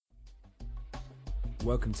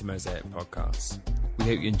Welcome to Mosaic Podcasts. We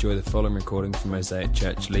hope you enjoy the following recording from Mosaic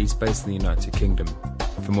Church Leeds, based in the United Kingdom.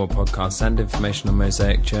 For more podcasts and information on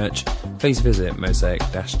Mosaic Church, please visit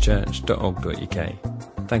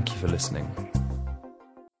mosaic-church.org.uk. Thank you for listening.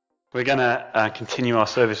 We're going to continue our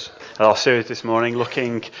series this morning,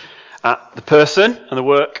 looking at the person and the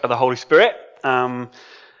work of the Holy Spirit. And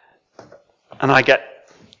I get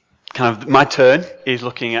my turn is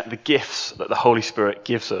looking at the gifts that the Holy Spirit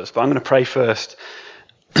gives us. But I'm going to pray first.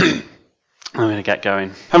 I'm going to get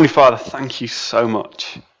going. Heavenly Father, thank you so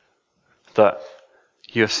much that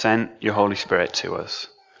you have sent your Holy Spirit to us.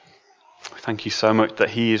 Thank you so much that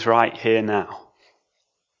he is right here now.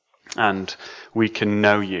 And we can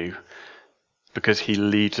know you because he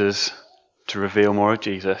leads us to reveal more of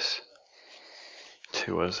Jesus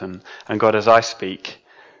to us. And God, as I speak,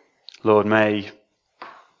 Lord, may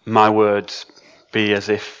my words be as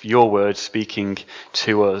if your words speaking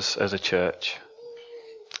to us as a church.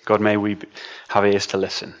 God, may we have ears to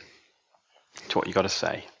listen to what you've got to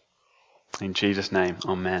say. In Jesus' name,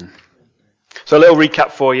 amen. So a little recap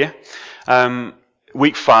for you.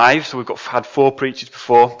 Week 5, so we've had 4 preachers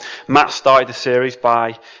before. Matt started the series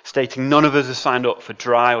by stating none of us have signed up for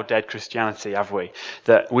dry or dead Christianity, have we?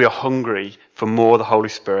 That we are hungry for more of the Holy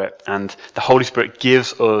Spirit, and the Holy Spirit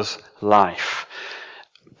gives us life.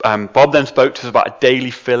 Bob then spoke to us about a daily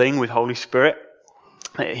filling with Holy Spirit.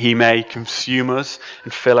 He may consume us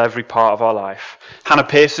and fill every part of our life. Hannah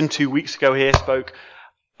Pearson 2 weeks ago here spoke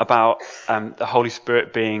about the Holy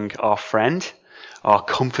Spirit being our friend, our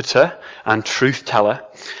comforter and truth teller.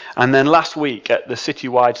 And then last week at the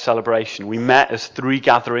citywide celebration, we met as 3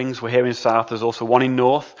 gatherings. We're here in South. There's also one in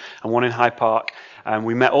North and one in Hyde Park. And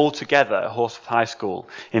we met all together at Horsforth High School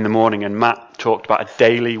in the morning. And Matt talked about a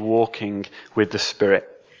daily walking with the Spirit.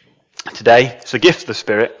 Today, it's a gift of the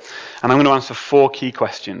Spirit, and I'm going to answer 4 key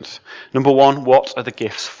questions. Number 1, what are the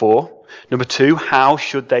gifts for? Number 2, how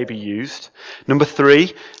should they be used? Number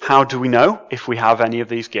 3, how do we know if we have any of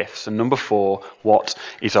these gifts? And number 4, what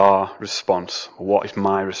is our response? Or what is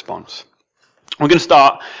my response? We're going to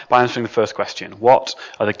start by answering the first question. What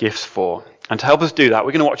are the gifts for? And to help us do that,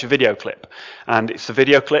 we're going to watch a video clip. And it's a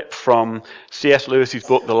video clip from C.S. Lewis's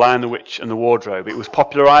book, The Lion, the Witch and the Wardrobe. It was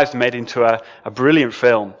popularised and made into a brilliant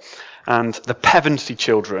film. And the Pevensey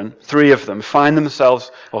children, 3 of them, find themselves,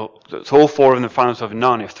 or it's all 4 of them find themselves in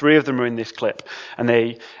Narnia. 3 of them are in this clip. And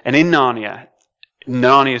in Narnia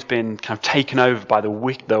has been kind of taken over by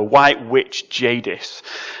the white witch Jadis.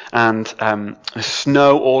 And there's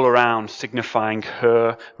snow all around signifying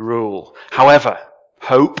her rule. However,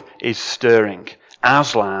 hope is stirring.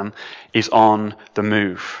 Aslan is on the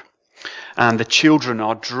move. And the children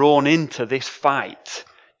are drawn into this fight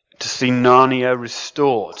to see Narnia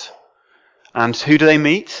restored. And who do they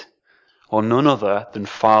meet? Or none other than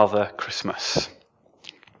Father Christmas.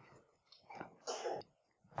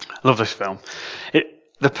 I love this film.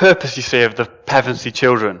 The purpose, you see, of the Pevensey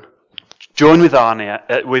children, join with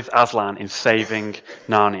Aslan in saving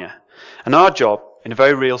Narnia. And our job, in a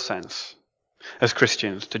very real sense, as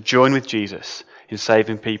Christians, to join with Jesus in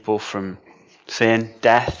saving people from sin,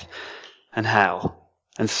 death, and hell,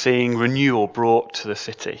 and seeing renewal brought to the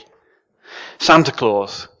city. Santa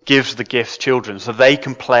Claus gives the gifts children so they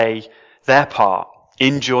can play their part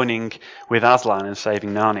in joining with Aslan and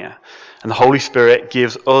saving Narnia. And the Holy Spirit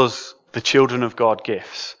gives us, the children of God,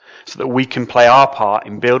 gifts so that we can play our part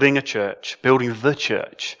in building the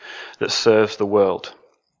church that serves the world.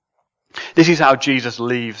 This is how Jesus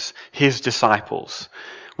leaves his disciples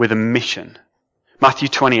with a mission. Matthew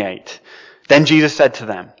 28. Then Jesus said to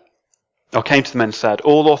them, or came to them and said,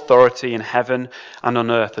 all authority in heaven and on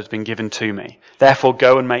earth has been given to me. Therefore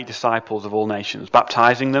go and make disciples of all nations,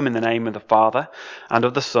 baptizing them in the name of the Father and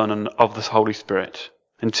of the Son and of the Holy Spirit,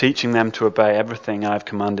 and teaching them to obey everything I have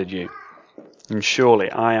commanded you. And surely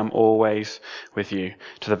I am always with you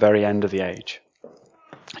to the very end of the age.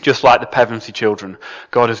 Just like the Pevensey children,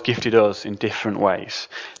 God has gifted us in different ways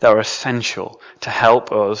that are essential to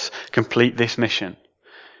help us complete this mission.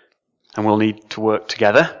 And we'll need to work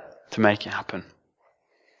together to make it happen.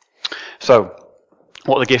 So,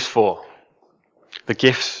 what are the gifts for? The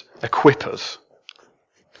gifts equip us.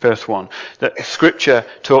 First one. The Scripture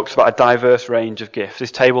talks about a diverse range of gifts.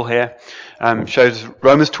 This table here shows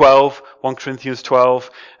Romans 12, 1 Corinthians 12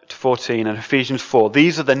 to 14, and Ephesians 4.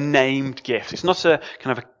 These are the named gifts. It's not a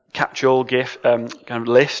kind of a catch-all gift kind of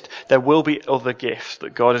list. There will be other gifts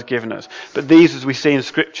that God has given us. But these, as we see in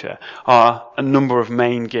Scripture, are a number of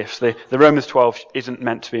main gifts. The Romans 12 isn't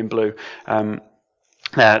meant to be in blue.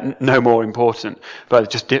 No more important, but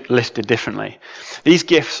just listed differently. These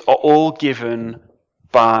gifts are all given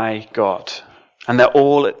by God, and they're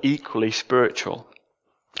all equally spiritual.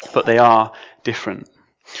 but they are different.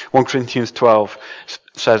 1 Corinthians 12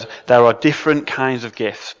 says, there are different kinds of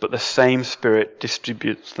gifts, but the same Spirit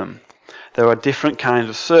distributes them. There are different kinds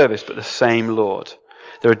of service, but the same Lord.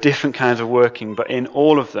 There are different kinds of working, but in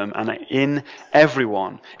all of them and in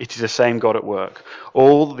everyone, it is the same God at work.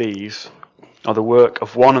 All these are the work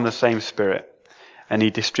of one and the same Spirit, and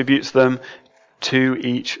he distributes them to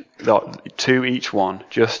each one,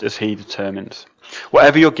 just as he determines.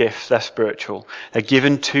 Whatever your gifts, they're spiritual. They're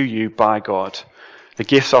given to you by God. The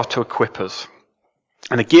gifts are to equip us.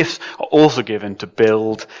 And the gifts are also given to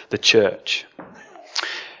build the church.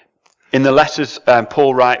 In the letters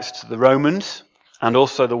Paul writes to the Romans and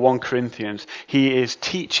also the 1 Corinthians, he is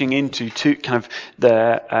teaching into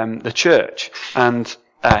the church, and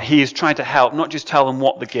he is trying to help, not just tell them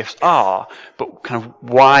what the gifts are, but kind of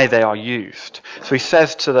why they are used. So he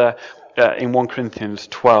says to in 1 Corinthians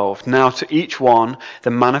 12, now to each one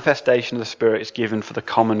the manifestation of the Spirit is given for the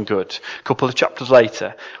common good. A couple of chapters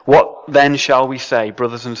later, what then shall we say,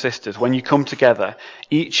 brothers and sisters, when you come together,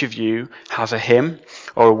 each of you has a hymn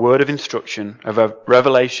or a word of instruction, of a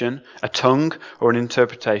revelation, a tongue or an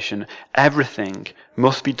interpretation. Everything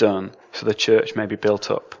must be done so the church may be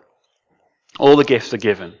built up. All the gifts are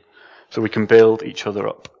given so we can build each other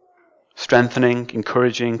up, strengthening,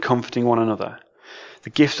 encouraging, comforting one another. The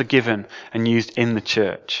gifts are given and used in the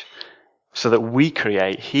church so that we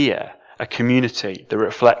create here a community that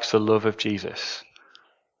reflects the love of Jesus.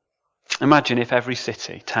 Imagine if every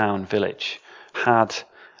city, town, village had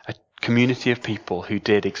a community of people who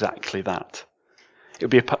did exactly that. It would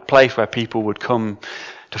be a place where people would come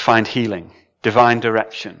to find healing, divine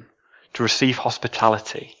direction, to receive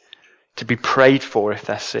hospitality, to be prayed for if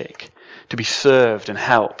they're sick, to be served and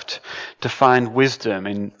helped, to find wisdom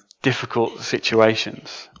in difficult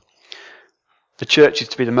situations. The church is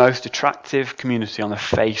to be the most attractive community on the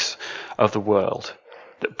face of the world.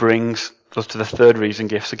 That brings us to the third reason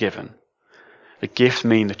gifts are given. The gifts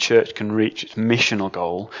mean the church can reach its missional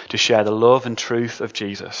goal to share the love and truth of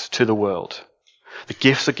Jesus to the world. The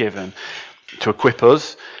gifts are given to equip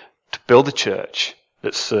us to build a church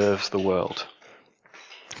that serves the world.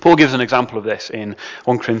 Paul gives an example of this in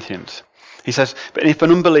 1 Corinthians. He says, but if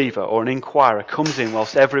an unbeliever or an inquirer comes in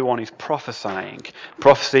whilst everyone is prophesying,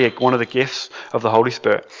 prophecy, one of the gifts of the Holy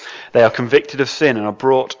Spirit, they are convicted of sin and are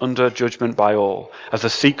brought under judgment by all, as the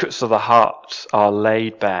secrets of the hearts are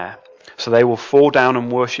laid bare. So they will fall down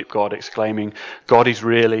and worship God, exclaiming, God is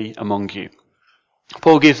really among you.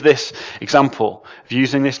 Paul gives this example of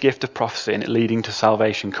using this gift of prophecy and it leading to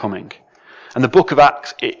salvation coming. And the book of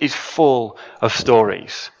Acts is full of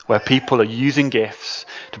stories where people are using gifts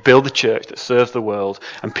to build the church that serves the world,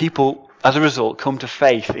 and people, as a result, come to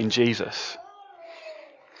faith in Jesus.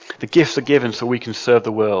 The gifts are given so we can serve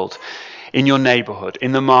the world in your neighbourhood,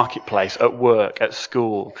 in the marketplace, at work, at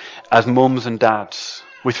school, as mums and dads,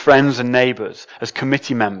 with friends and neighbours, as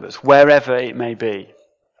committee members, wherever it may be.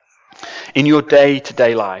 In your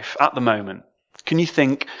day-to-day life, at the moment, can you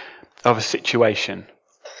think of a situation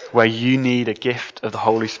where you need a gift of the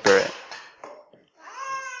Holy Spirit?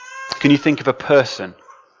 Can you think of a person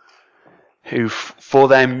who, for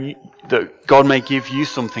them, that God may give you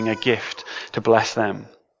something, a gift to bless them?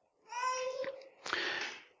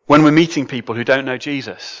 When we're meeting people who don't know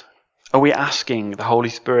Jesus, are we asking the Holy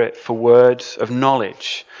Spirit for words of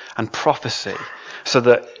knowledge and prophecy so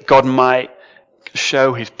that God might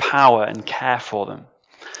show his power and care for them?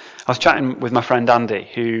 I was chatting with my friend Andy,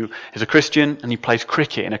 who is a Christian and he plays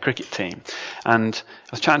cricket in a cricket team. And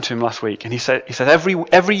I was chatting to him last week, and he said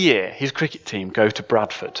every year his cricket team go to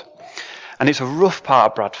Bradford. And it's a rough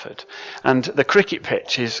part of Bradford. And the cricket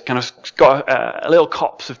pitch is kind of got little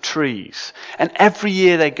copse of trees. And every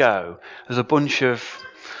year they go, there's a bunch of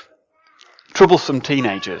troublesome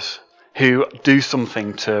teenagers who do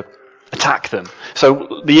something to attack them.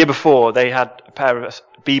 So the year before, they had a pair of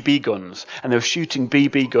BB guns, and they were shooting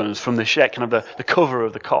BB guns from the shed, kind of the cover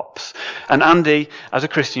of the copse. And Andy, as a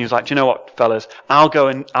Christian, was like, do you know what, fellas? I'll go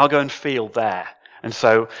and field there. And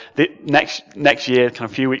so the next year, kind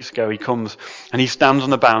of a few weeks ago, he comes and he stands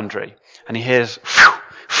on the boundary and he hears phew,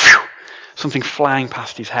 phew, something flying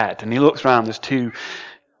past his head. And he looks around, there's two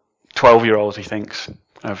 12-year-olds, he thinks,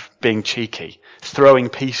 of being cheeky, throwing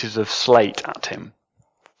pieces of slate at him.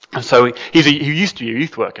 And so he used to be a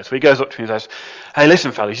youth worker, so he goes up to me and says, hey,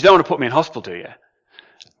 listen, fellas, you don't want to put me in hospital, do you?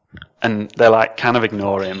 And they're like, kind of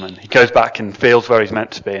ignore him, and he goes back and feels where he's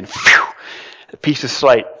meant to be, and phew, a piece of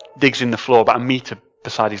slate digs in the floor about a metre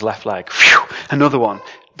beside his left leg. Phew, another one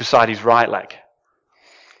beside his right leg.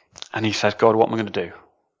 And he says, God, what am I going to do?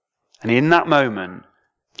 And in that moment,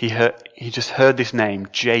 he just heard this name,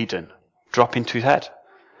 Jaden, drop into his head.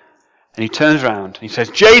 And he turns around and he says,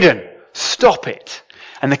 "Jaden, stop it."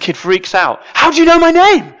 And the kid freaks out. "How do you know my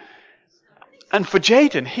name?" And for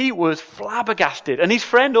Jaden, he was flabbergasted. And his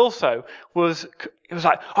friend also was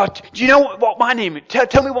like, "Oh, do you know what my name is?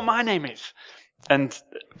 Tell me what my name is." And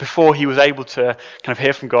before he was able to kind of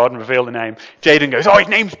hear from God and reveal the name, Jaden goes, "Oh, his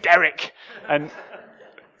name's Derek." And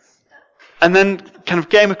then kind of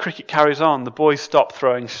game of cricket carries on. The boys stop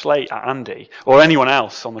throwing slate at Andy or anyone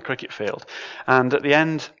else on the cricket field. And at the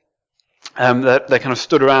end, they kind of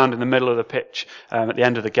stood around in the middle of the pitch at the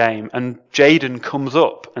end of the game. And Jaden comes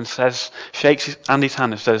up and shakes Andy's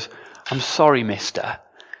hand and says, "I'm sorry, mister,"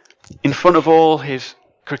 in front of all his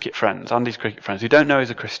Andy's cricket friends, who don't know he's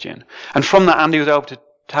a Christian. And from that, Andy was able to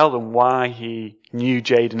tell them why he knew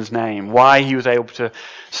Jaden's name, why he was able to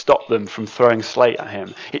stop them from throwing slate at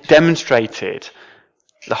him. It demonstrated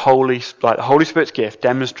the Holy Spirit's gift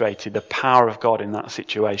demonstrated the power of God in that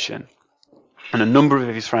situation. And a number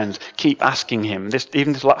of his friends keep asking him,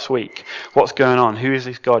 even this last week, "What's going on? Who is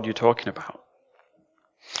this God you're talking about?"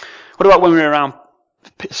 What about when we're around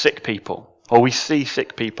sick people? Or we see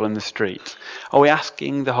sick people in the street? Are we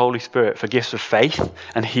asking the Holy Spirit for gifts of faith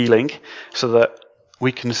and healing so that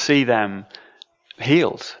we can see them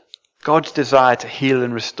healed? God's desire to heal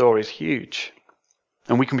and restore is huge.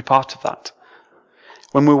 And we can be part of that.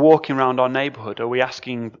 When we're walking around our neighbourhood, are we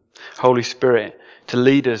asking Holy Spirit to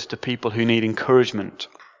lead us to people who need encouragement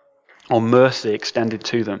or mercy extended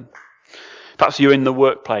to them? Perhaps you're in the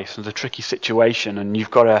workplace and there's a tricky situation and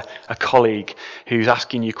you've got a colleague who's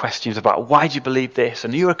asking you questions about, "Why do you believe this?"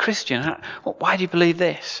 And you're a Christian. "Why do you believe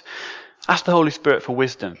this?" Ask the Holy Spirit for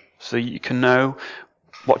wisdom so you can know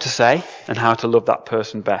what to say and how to love that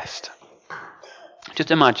person best.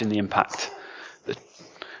 Just imagine the impact that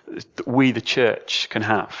we, the church, can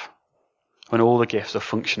have when all the gifts are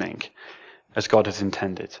functioning as God has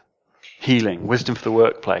intended. Healing, wisdom for the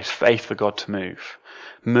workplace, faith for God to move,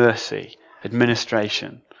 mercy,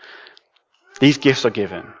 administration. These gifts are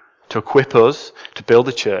given to equip us to build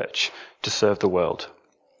the church to serve the world.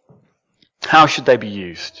 How should they be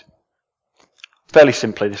used? Fairly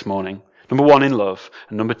simply this morning. Number 1, in love,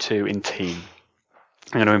 and number 2, in team.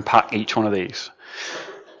 I'm going to unpack each one of these.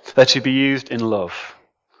 They're to be used in love.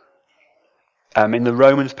 In the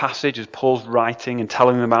Romans passage, as Paul's writing and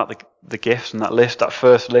telling them about the gifts and that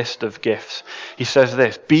first list of gifts, he says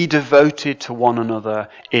this: "Be devoted to one another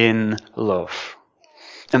in love."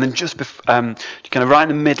 And then just kind of right in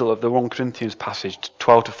the middle of the 1 Corinthians passage,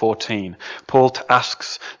 12 to 14, Paul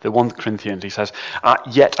asks the 1 Corinthians, he says,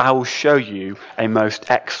 "Yet I will show you a most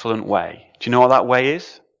excellent way." Do you know what that way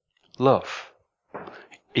is? Love.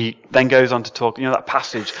 He then goes on to talk, that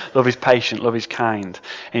passage, love is patient, love is kind.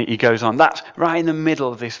 And he goes on. That's right in the middle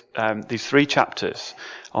of these 3 chapters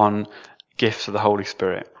on gifts of the Holy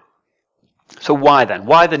Spirit. So why then?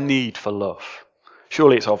 Why the need for love?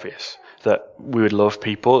 Surely it's obvious that we would love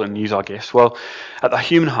people and use our gifts. Well, at the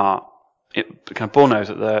human heart, Paul knows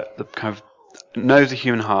that knows the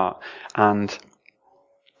human heart, and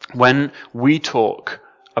when we talk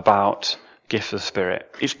about gifts of the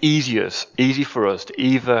Spirit, it's easy for us to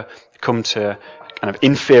either come to kind of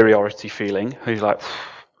inferiority feeling, who's like,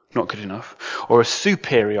 not good enough, or a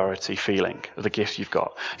superiority feeling of the gifts you've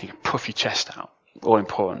got. You can puff your chest out, all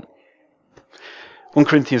important. 1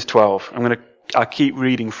 Corinthians 12. I'll keep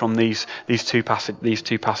reading from these two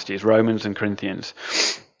passages, Romans and Corinthians.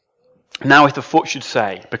 "Now if the foot should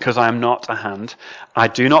say, 'Because I am not a hand, I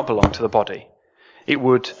do not belong to the body,' it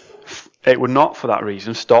would not for that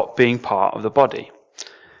reason stop being part of the body.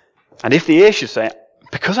 And if the ear should say,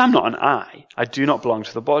 'Because I'm not an eye, I do not belong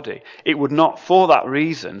to the body,' it would not for that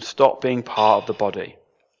reason stop being part of the body.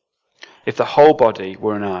 If the whole body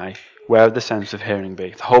were an eye, where would the sense of hearing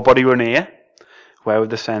be? If the whole body were an ear, where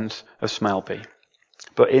would the sense of smell be?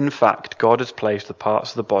 But in fact, God has placed the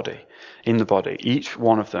parts of the body, in the body, each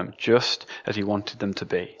one of them, just as he wanted them to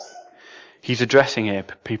be." He's addressing here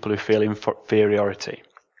people who feel inferiority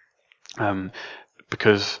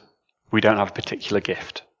because we don't have a particular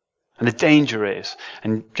gift. And the danger is,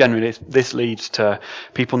 and generally this leads to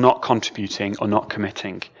people not contributing or not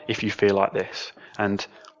committing if you feel like this. And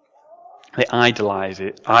they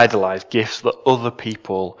idolize gifts that other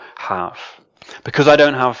people have. Because I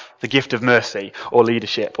don't have the gift of mercy or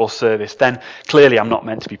leadership or service, then clearly I'm not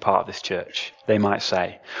meant to be part of this church, they might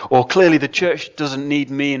say. Or clearly the church doesn't need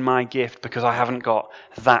me and my gift because I haven't got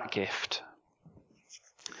that gift.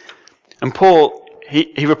 And Paul,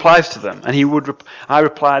 he replies to them, and I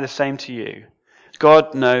reply the same to you.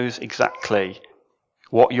 God knows exactly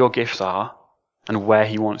what your gifts are and where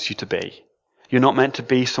he wants you to be. You're not meant to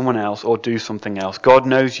be someone else or do something else. God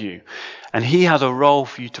knows you, and he has a role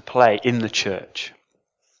for you to play in the church.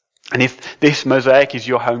 And if this Mosaic is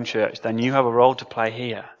your home church, then you have a role to play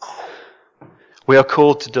here. We are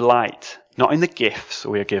called to delight, not in the gifts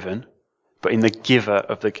we are given, but in the giver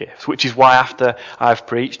of the gifts, which is why after I've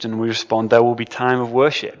preached and we respond, there will be time of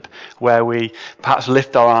worship where we perhaps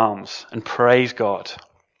lift our arms and praise God.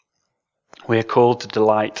 We are called to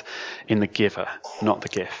delight in the giver, not the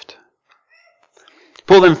gift.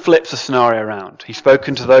 Paul then flips the scenario around. He's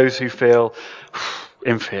spoken to those who feel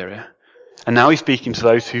inferior, and now he's speaking to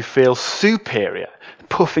those who feel superior,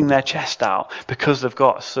 puffing their chest out because they've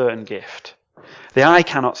got a certain gift. The eye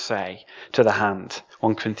cannot say to the hand,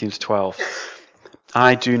 1 Corinthians 12,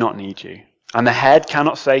 I do not need you. And the head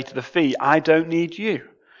cannot say to the feet, I don't need you.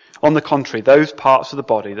 On the contrary, those parts of the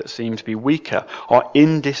body that seem to be weaker are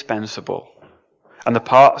indispensable. And the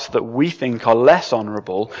parts that we think are less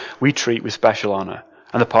honourable, we treat with special honour.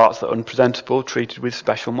 And the parts that are unpresentable, treated with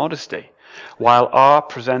special modesty. While our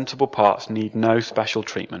presentable parts need no special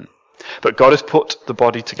treatment. But God has put the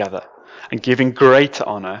body together and giving greater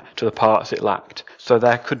honour to the parts it lacked. So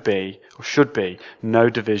there could be, or should be, no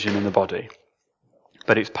division in the body.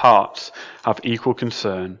 But its parts have equal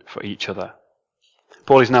concern for each other.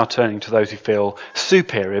 Paul is now turning to those who feel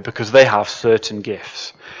superior because they have certain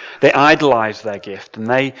gifts. They idolise their gift, and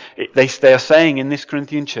they are saying in this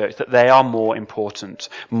Corinthian church that they are more important,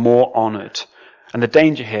 more honoured. And the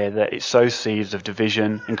danger here that it sows seeds of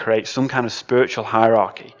division and creates some kind of spiritual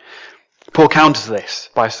hierarchy. Paul counters this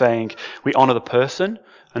by saying we honour the person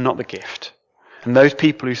and not the gift. And those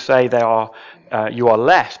people who say you are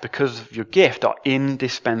less because of your gift are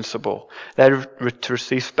indispensable. They're to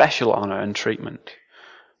receive special honour and treatment.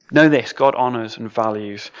 Know this, God honours and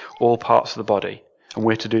values all parts of the body, and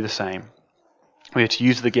we're to do the same. We are to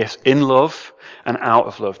use the gifts in love and out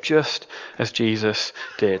of love, just as Jesus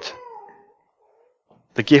did.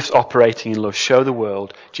 The gifts operating in love show the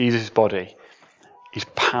world Jesus' body is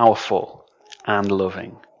powerful and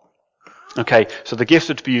loving. Okay, so the gifts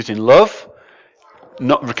are to be used in love,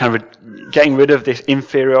 not kind of getting rid of this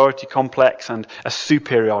inferiority complex and a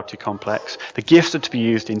superiority complex. The gifts are to be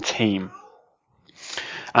used in team.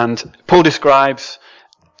 And Paul describes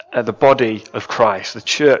the body of Christ, the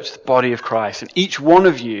church, the body of Christ, and each one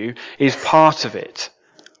of you is part of it.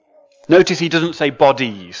 Notice he doesn't say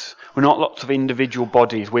bodies. We're not lots of individual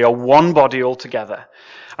bodies. We are one body altogether.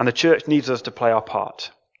 And the church needs us to play our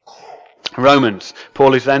part. Romans,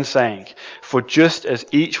 Paul is then saying, for just as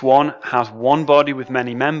each one has one body with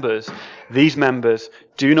many members, these members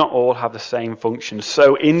do not all have the same function.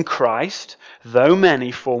 So in Christ, though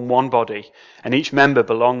many form one body, and each member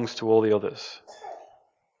belongs to all the others.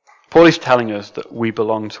 Paul is telling us that we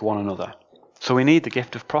belong to one another. So we need the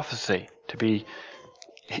gift of prophecy to be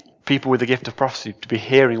people with the gift of prophecy to be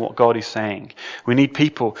hearing what God is saying. We need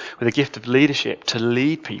people with a gift of leadership to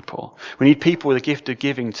lead people. We need people with a gift of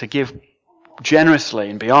giving to give generously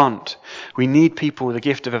and beyond. We need people with a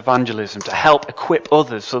gift of evangelism to help equip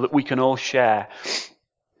others so that we can all share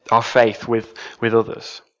our faith with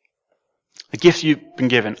others. The gifts you've been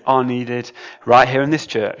given are needed right here in this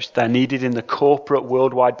church. They're needed in the corporate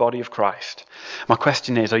worldwide body of Christ. My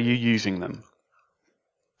question is, are you using them?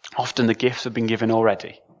 Often the gifts have been given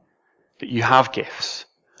already. That you have gifts.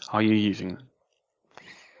 Are you using them?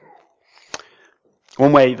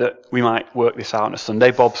 One way that we might work this out on a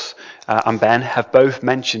Sunday, Bob's and Ben have both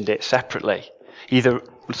mentioned it separately. Either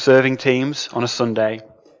serving teams on a Sunday,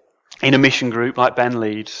 in a mission group like Ben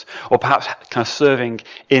leads, or perhaps kind of serving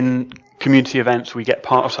in community events we get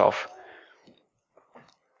part of.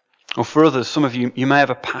 Or for others, some of you may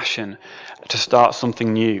have a passion to start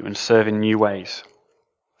something new and serve in new ways.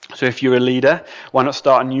 So if you're a leader, why not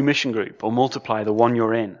start a new mission group or multiply the one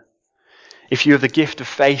you're in? If you have the gift of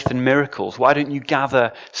faith and miracles, why don't you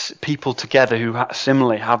gather people together who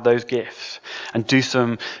similarly have those gifts and do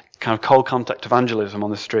some kind of cold contact evangelism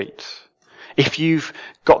on the streets? If you've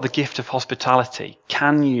got the gift of hospitality,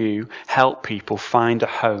 can you help people find a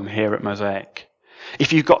home here at Mosaic?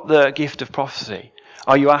 If you've got the gift of prophecy,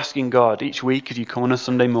 are you asking God each week as you come on a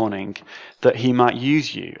Sunday morning that he might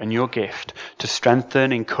use you and your gift to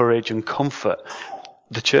strengthen, encourage and comfort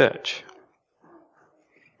the church?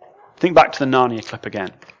 Think back to the Narnia clip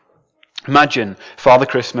again. Imagine Father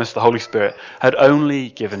Christmas, the Holy Spirit, had only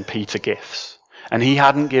given Peter gifts and he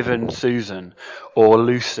hadn't given Susan or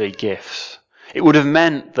Lucy gifts. It would have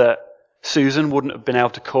meant that Susan wouldn't have been able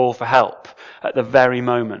to call for help at the very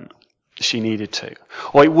moment she needed to.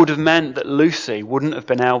 Or it would have meant that Lucy wouldn't have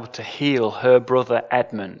been able to heal her brother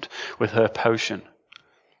Edmund with her potion.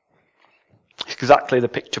 It's exactly the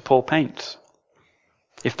picture Paul paints.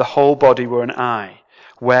 If the whole body were an eye,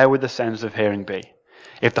 where would the sense of hearing be?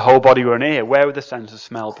 If the whole body were an ear, where would the sense of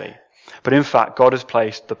smell be? But in fact, God has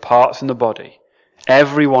placed the parts in the body,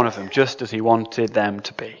 every one of them, just as he wanted them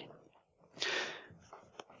to be.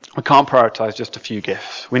 We can't prioritise just a few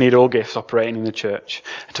gifts. We need all gifts operating in the church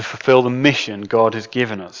to fulfil the mission God has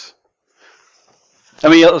given us.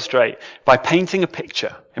 Let me illustrate by painting a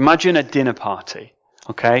picture. Imagine a dinner party,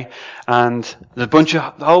 okay? And there's a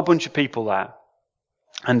whole bunch of people there.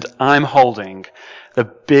 And I'm holding the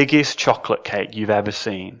biggest chocolate cake you've ever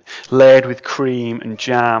seen, layered with cream and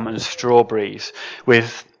jam and strawberries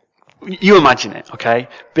you imagine it, okay?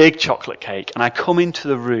 Big chocolate cake. And I come into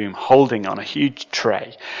the room holding on a huge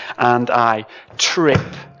tray and I trip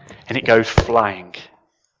and it goes flying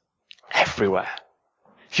everywhere.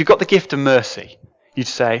 If you've got the gift of mercy, you'd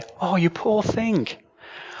say, oh, you poor thing.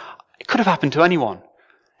 It could have happened to anyone.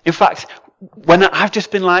 In fact, when I've just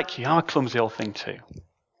been like you, I'm a clumsy old thing too.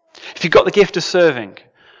 If you've got the gift of serving,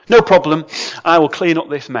 no problem, I will clean up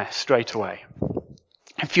this mess straight away.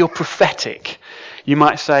 If you're prophetic, you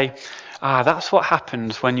might say, that's what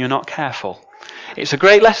happens when you're not careful. It's a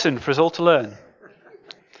great lesson for us all to learn.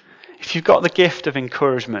 If you've got the gift of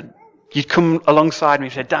encouragement, you'd come alongside me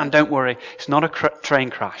and say, Dan, don't worry, it's not a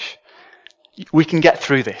train crash. We can get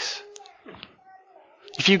through this.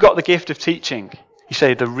 If you've got the gift of teaching, you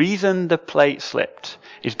say, the reason the plate slipped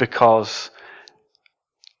is because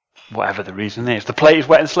whatever the reason is. The plate is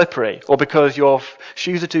wet and slippery, or because your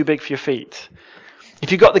shoes are too big for your feet.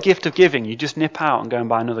 If you've got the gift of giving, you just nip out and go and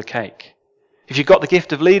buy another cake. If you've got the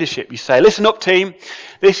gift of leadership, you say, listen up team,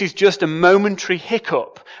 this is just a momentary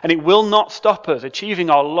hiccup and it will not stop us achieving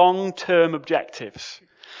our long-term objectives.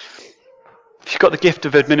 If you've got the gift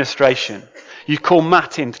of administration, you call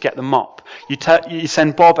Matt in to get the mop. You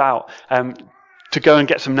send Bob out to go and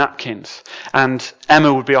get some napkins, and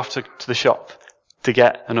Emma would be off to the shop to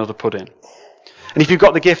get another pudding. And if you've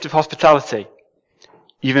got the gift of hospitality,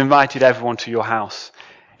 you've invited everyone to your house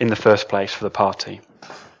in the first place for the party.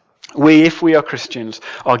 We, if we are Christians,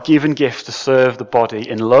 are given gifts to serve the body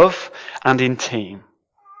in love and in team.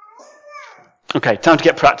 Okay, time to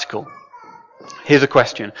get practical. Here's a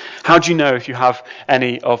question. How do you know if you have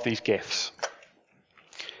any of these gifts?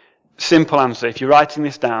 Simple answer. If you're writing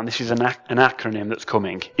this down, this is an acronym that's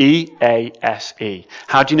coming. EASE.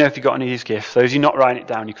 How do you know if you've got any of these gifts? Those of you not writing it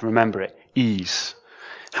down, you can remember it. Ease.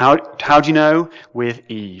 How do you know? With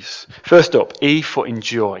ease. First up, E for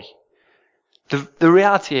enjoy. The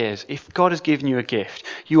reality is, if God has given you a gift,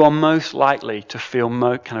 you are most likely to feel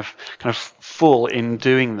kind of full in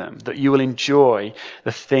doing them, that you will enjoy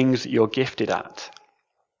the things that you're gifted at.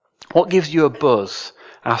 What gives you a buzz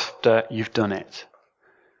after you've done it?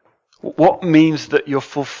 What means that you're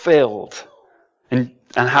fulfilled and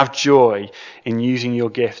have joy in using your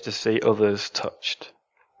gift to see others touched?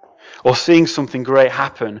 Or seeing something great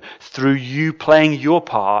happen through you playing your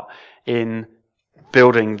part in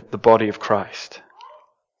building the body of Christ.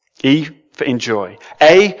 E for enjoy.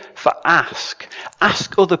 A for ask.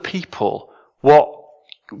 Ask other people what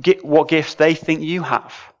gifts they think you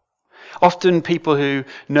have. Often people who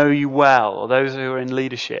know you well, or those who are in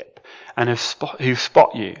leadership and who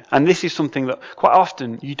spot you. And this is something that quite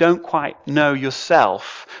often you don't quite know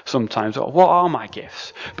yourself sometimes. What are my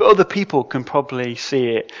gifts? But other people can probably see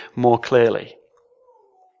it more clearly.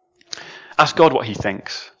 Ask God what he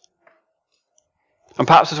thinks. And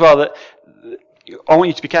perhaps as well, that I want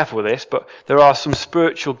you to be careful with this, but there are some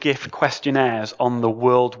spiritual gift questionnaires on the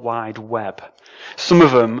World Wide Web. Some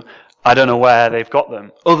of them, I don't know where they've got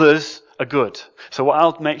them. Others are good. So what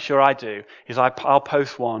I'll make sure I do is I'll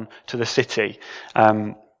post one to the city,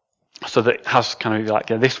 so that it has kind of like,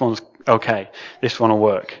 this one's okay, this one will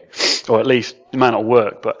work. Or at least, it might not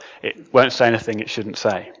work, but it won't say anything it shouldn't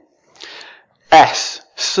say. S,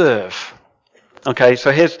 serve. Okay,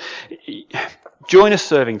 so join a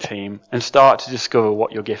serving team and start to discover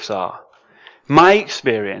what your gifts are. My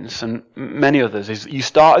experience, and many others, is that you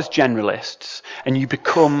start as generalists and you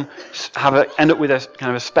end up with a kind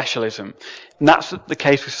of a specialism. And that's the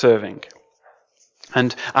case with serving.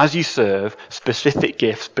 And as you serve, specific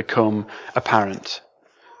gifts become apparent.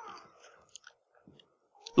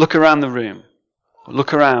 Look around the room.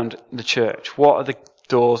 Look around the church. What are the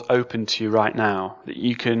doors open to you right now that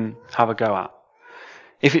you can have a go at?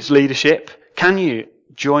 If it's leadership, can you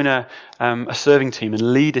join a serving team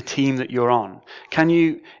and lead a team that you're on? Can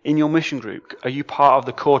you, in your mission group, are you part of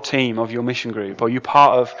the core team of your mission group? Are you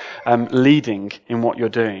part of leading in what you're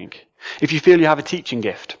doing? If you feel you have a teaching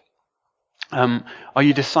gift, are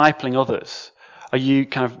you discipling others? Are you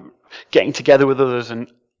kind of getting together with others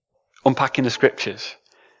and unpacking the scriptures?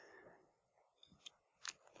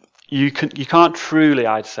 You can't truly,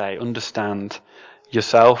 I'd say, understand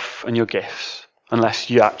yourself and your gifts unless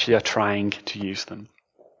you actually are trying to use them.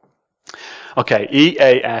 Okay,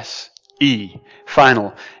 EASE.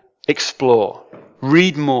 Final. Explore.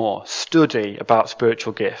 Read more. Study about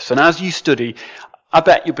spiritual gifts. And as you study, I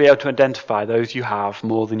bet you'll be able to identify those you have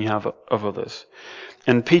more than you have of others.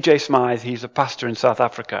 And PJ Smythe, he's a pastor in South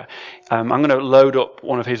Africa. I'm going to load up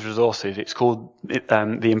one of his resources. It's called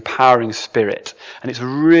The Empowering Spirit. And it's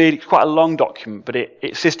quite a long document, but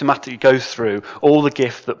it systematically goes through all the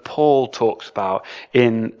gifts that Paul talks about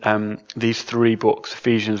in these 3 books,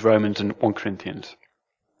 Ephesians, Romans, and 1 Corinthians.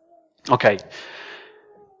 Okay.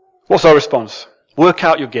 What's our response? Work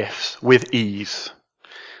out your gifts with ease.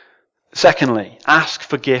 Secondly, ask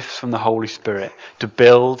for gifts from the Holy Spirit to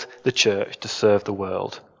build the church to serve the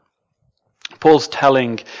world. Paul's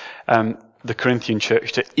telling the Corinthian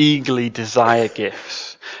church to eagerly desire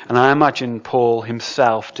gifts. And I imagine Paul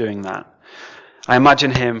himself doing that. I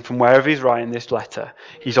imagine him from wherever he's writing this letter.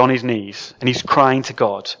 He's on his knees and he's crying to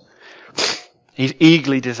God. He's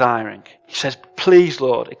eagerly desiring. He says, please,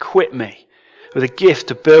 Lord, equip me with a gift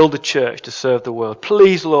to build the church to serve the world.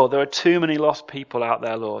 Please, Lord, there are too many lost people out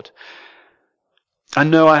there, Lord. I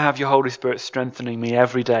know I have your Holy Spirit strengthening me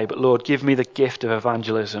every day, but Lord, give me the gift of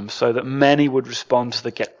evangelism so that many would respond to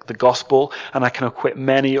the gospel and I can equip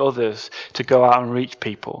many others to go out and reach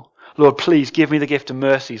people. Lord, please give me the gift of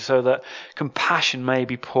mercy so that compassion may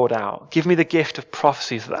be poured out. Give me the gift of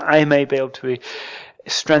prophecy so that I may be able to be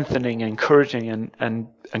strengthening and encouraging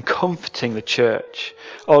and comforting the church.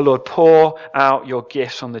 Oh Lord, pour out your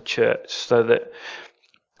gifts on the church so that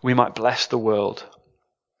we might bless the world.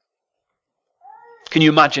 Can you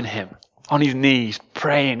imagine him on his knees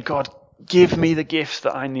praying, God, give me the gifts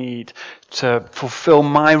that I need to fulfill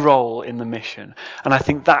my role in the mission? And I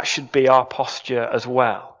think that should be our posture as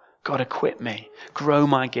well. God, equip me, grow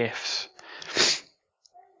my gifts.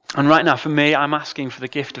 And right now, for me, I'm asking for the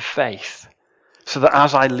gift of faith so that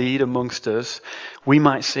as I lead amongst us, we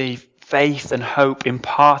might see faith and hope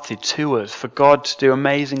imparted to us for God to do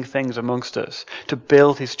amazing things amongst us, to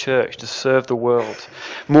build his church, to serve the world,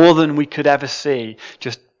 more than we could ever see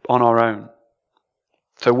just on our own.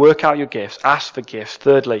 So work out your gifts, ask for gifts.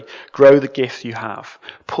 Thirdly, grow the gifts you have.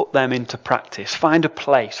 Put them into practice. Find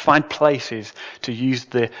places to use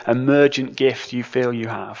the emergent gifts you feel you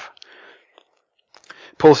have.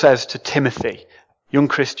 Paul says to Timothy, young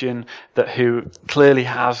Christian who clearly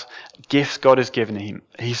has gifts God has given him,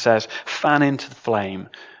 he says, fan into the flame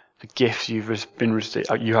the gifts you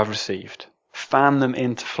have received. Fan them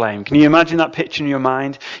into flame. Can you imagine that picture in your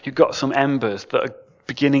mind? You've got some embers that are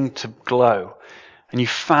beginning to glow, and you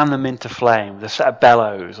fan them into flame with a set of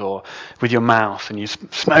bellows or with your mouth, and you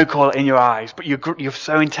smoke all in your eyes, but you're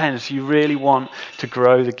so intense, you really want to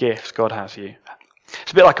grow the gifts God has you.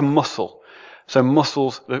 It's a bit like a muscle. So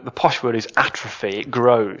muscles, the posh word is atrophy, it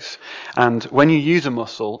grows. And when you use a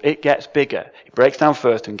muscle, it gets bigger. It breaks down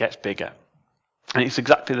first and gets bigger. And it's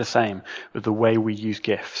exactly the same with the way we use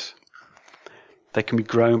gifts. They can be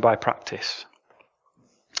grown by practice.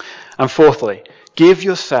 And fourthly, give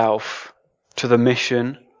yourself to the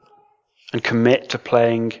mission and commit to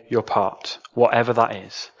playing your part, whatever that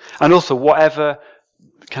is. And also whatever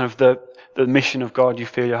kind of the mission of God you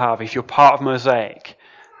feel you have. If you're part of Mosaic,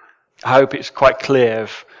 I hope it's quite clear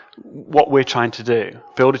of what we're trying to do.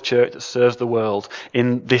 Build a church that serves the world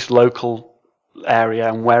in this local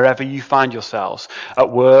area and wherever you find yourselves, at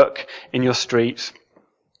work, in your streets,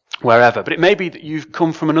 wherever. But it may be that you've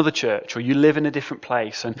come from another church or you live in a different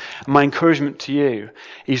place. And my encouragement to you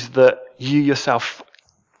is that you yourself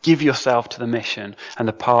give yourself to the mission and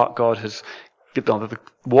the part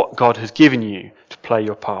what God has given you to play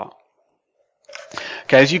your part.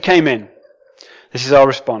 Okay, as you came in, this is our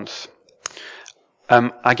response.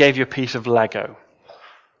 I gave you a piece of Lego.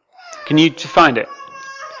 Can you find it?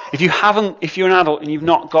 If you're an adult and you've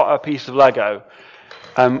not got a piece of Lego,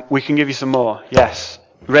 we can give you some more. Yes.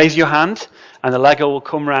 Raise your hand and the Lego will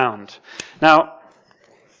come round. Now,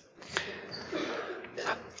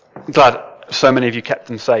 I'm glad so many of you kept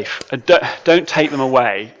them safe. Don't take them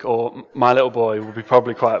away or my little boy will be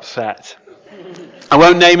probably quite upset. I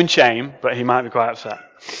won't name and shame, but he might be quite upset.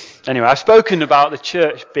 Anyway, I've spoken about the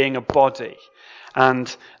church being a body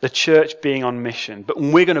and the church being on mission. But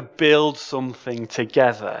we're going to build something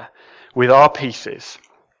together with our pieces.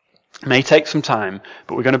 It may take some time,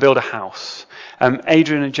 but we're going to build a house.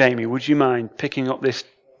 Adrian and Jamie, would you mind picking up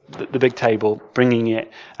the big table, bringing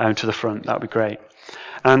it to the front? That would be great.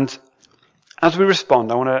 And as we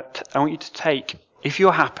respond, I want you to take, if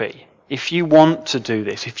you're happy, if you want to do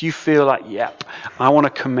this, if you feel like, yep, I want to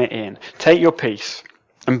commit in, take your piece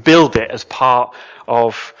and build it as part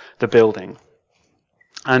of the building.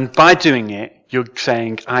 And by doing it, you're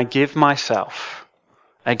saying, I give myself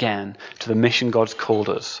again to the mission God's called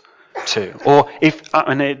us too. Or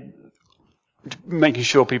making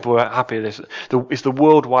sure people are happy with this. It's the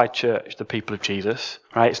worldwide church, the people of Jesus,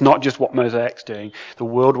 right? It's not just what Mosaic's doing. The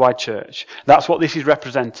worldwide church. That's what this is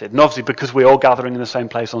represented. And obviously, because we're all gathering in the same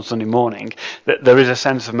place on Sunday morning, that there is a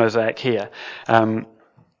sense of Mosaic here.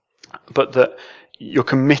 But that you're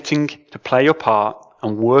committing to play your part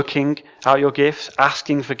and working out your gifts,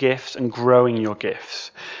 asking for gifts, and growing your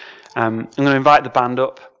gifts. I'm going to invite the band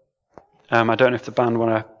up. I don't know if the band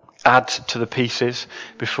want to add to the pieces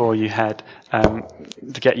before you head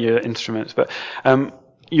to get your instruments. But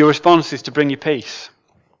your response is to bring your piece,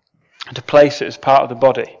 and to place it as part of the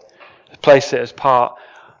body, to place it as part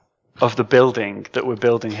of the building that we're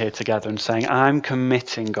building here together, and saying, I'm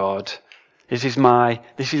committing, God, this is my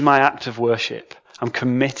act of worship. I'm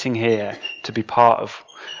committing here to be part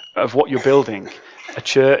of what you're building, a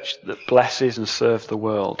church that blesses and serves the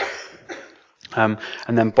world. And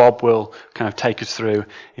then Bob will kind of take us through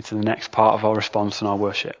into the next part of our response and our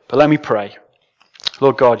worship. But let me pray.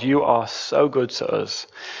 Lord God, you are so good to us.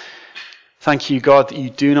 Thank you, God, that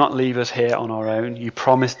you do not leave us here on our own. You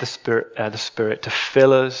promise the Spirit to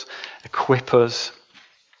fill us, equip us,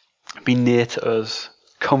 be near to us,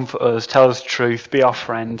 comfort us, tell us truth, be our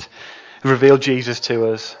friend, reveal Jesus to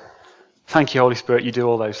us. Thank you, Holy Spirit, you do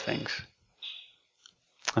all those things.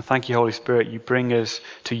 And thank you, Holy Spirit, you bring us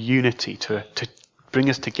to unity, to bring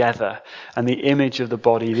us together. And the image of the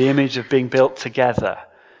body, the image of being built together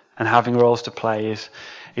and having roles to play is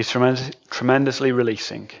tremendously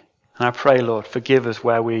releasing. And I pray, Lord, forgive us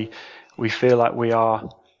where we feel like we are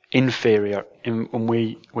inferior when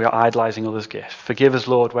we are idolizing others' gifts. Forgive us,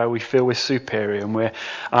 Lord, where we feel we're superior and we're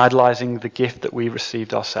idolizing the gift that we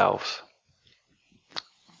received ourselves.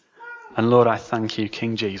 And Lord, I thank you,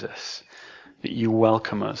 King Jesus, that you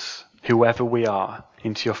welcome us, whoever we are,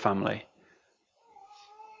 into your family.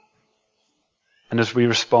 And as we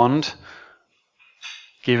respond,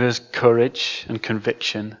 give us courage and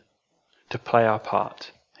conviction to play our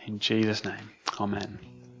part. In Jesus' name, amen.